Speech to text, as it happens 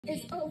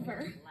is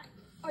over.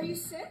 Are you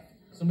sick?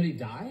 Somebody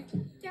die?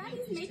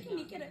 Daddy's making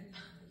me get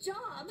a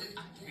job.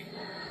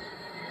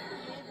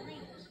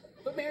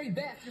 But Mary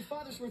Beth, your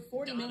father's worth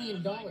 $40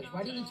 million.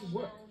 Why do you need to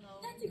work?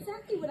 That's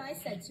exactly what I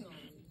said to him.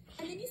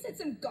 And then you said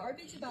some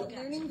garbage about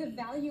learning the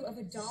value of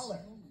 $1.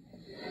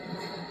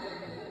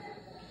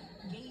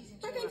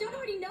 Like I don't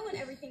already know what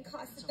everything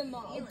costs at the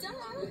mall. Duh.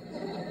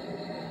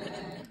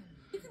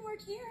 You can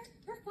work here.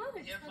 Her father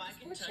just has a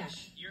sports shop.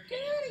 Get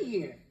out of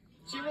here.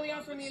 She really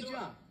offered me a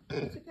job.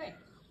 What's it pay?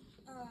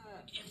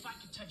 If I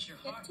could touch your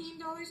heart,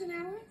 $15 an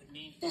hour?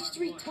 That's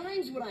 3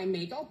 times what I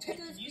make. I'll take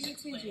It goes for you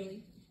too,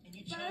 Julie. and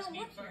you But I chose don't me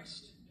work here.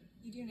 first.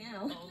 You do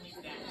now. Only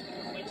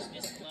that quench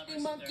this Hey,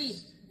 lover's monkey.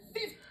 thirst.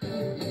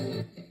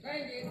 50.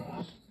 Thank you.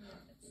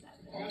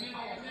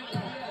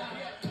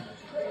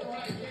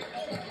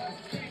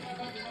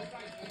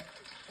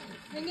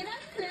 Bring it up,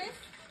 Chris.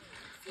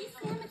 See, it's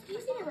so much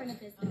easier to run a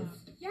business.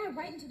 Yeah,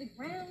 right into the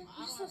ground.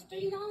 You just lost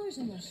 $30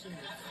 in those shoes.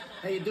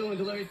 How you doing?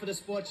 Delivery for the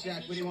sports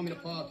shack. Where do you want me to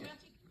park it?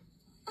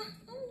 Oh,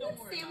 look,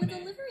 Sam, the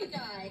delivery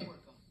guy.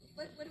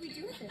 What do we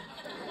do with it?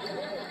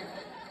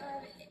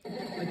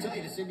 I tell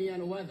you, this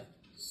Indiana weather.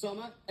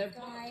 Summer,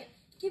 Guy,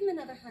 give him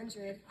another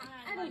 100.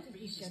 I don't think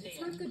we should. It's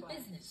not good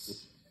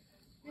business.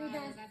 Maybe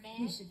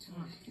we should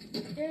talk.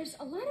 There's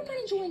a lot of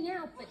money going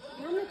out, but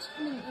not much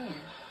coming in.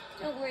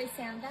 Don't worry,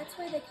 Sam. That's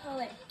why they call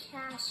it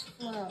cash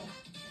flow.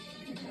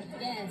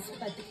 Yes,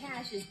 but the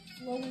cash is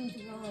flowing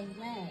the wrong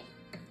way.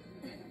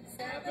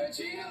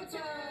 Cappuccino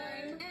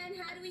time! And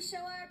how do we show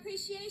our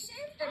appreciation?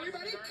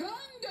 Everybody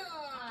conga!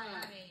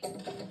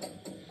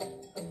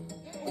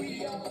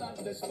 We all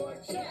love the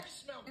sports shack.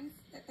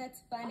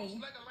 That's funny.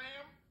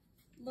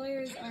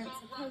 Lawyers aren't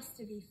supposed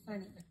to be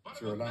funny.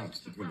 It's your allowance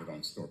dependent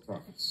on store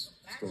profits.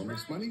 Store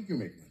makes money, you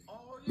make money.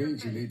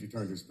 Means you need to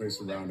turn this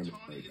place around and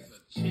pay that.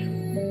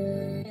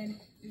 And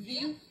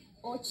the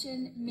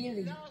 8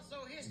 million.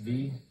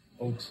 The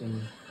 8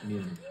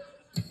 million.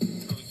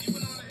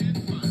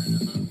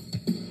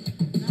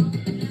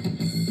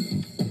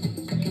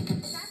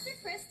 Faster,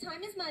 Chris.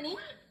 Time is money.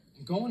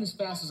 I'm going as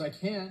fast as I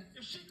can.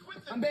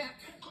 I'm back.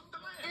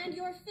 And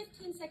you're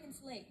 15 seconds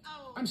late.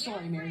 I'm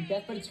sorry, Mary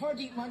Beth, but it's hard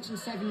to eat lunch in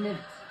 7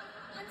 minutes.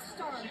 I'm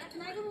starved.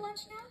 Can I go to lunch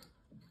now?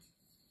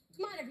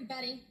 Come on,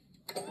 everybody.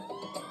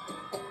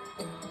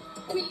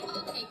 We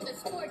all hate the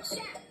sports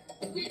shack.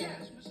 We do.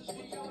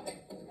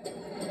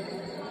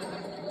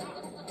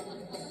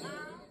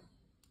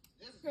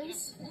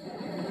 Chris,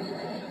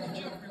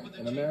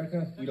 In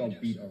America, we don't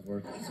beat our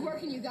work. he's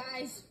working, you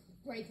guys.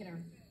 Breaking her.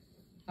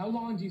 How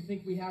long do you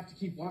think we have to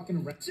keep walking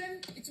around?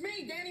 It's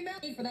me, Danny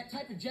Melly, for that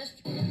type of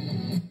gesture.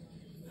 49.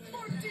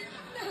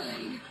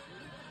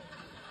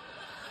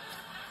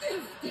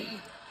 50.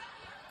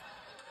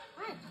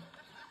 Hi.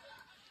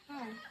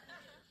 Hi.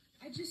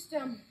 I just,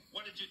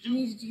 What did you do?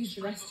 needed to use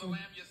the Strangle the restroom. lamb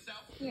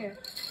yourself? Here.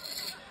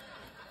 It's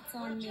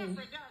on me. Jeffrey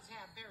does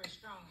have very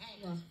strong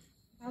hands. Look,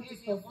 about this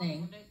Gave me a whole thing.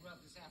 wonderful day rub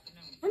this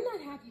afternoon. I'm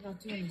not happy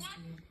about doing this to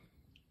you.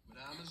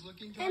 Madame is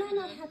looking And I'm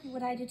not happy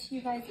what I did to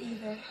you guys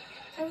either.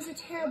 I was a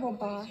terrible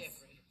boss.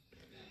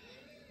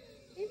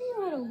 Maybe you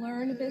ought to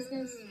learn a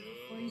business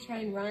before you try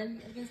and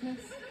run a business.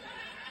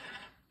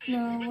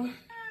 No.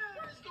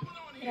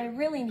 What I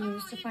really need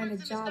is to find a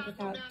job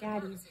without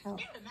Daddy's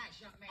help.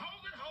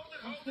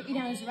 I'll put you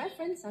down as a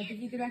reference. I'll give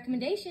you a good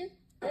recommendation.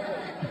 Look,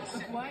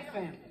 my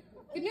family.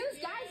 Good news,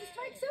 guys. The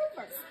strike's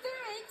over.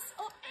 Thanks.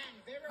 Oh.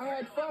 I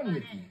had fun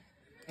with you.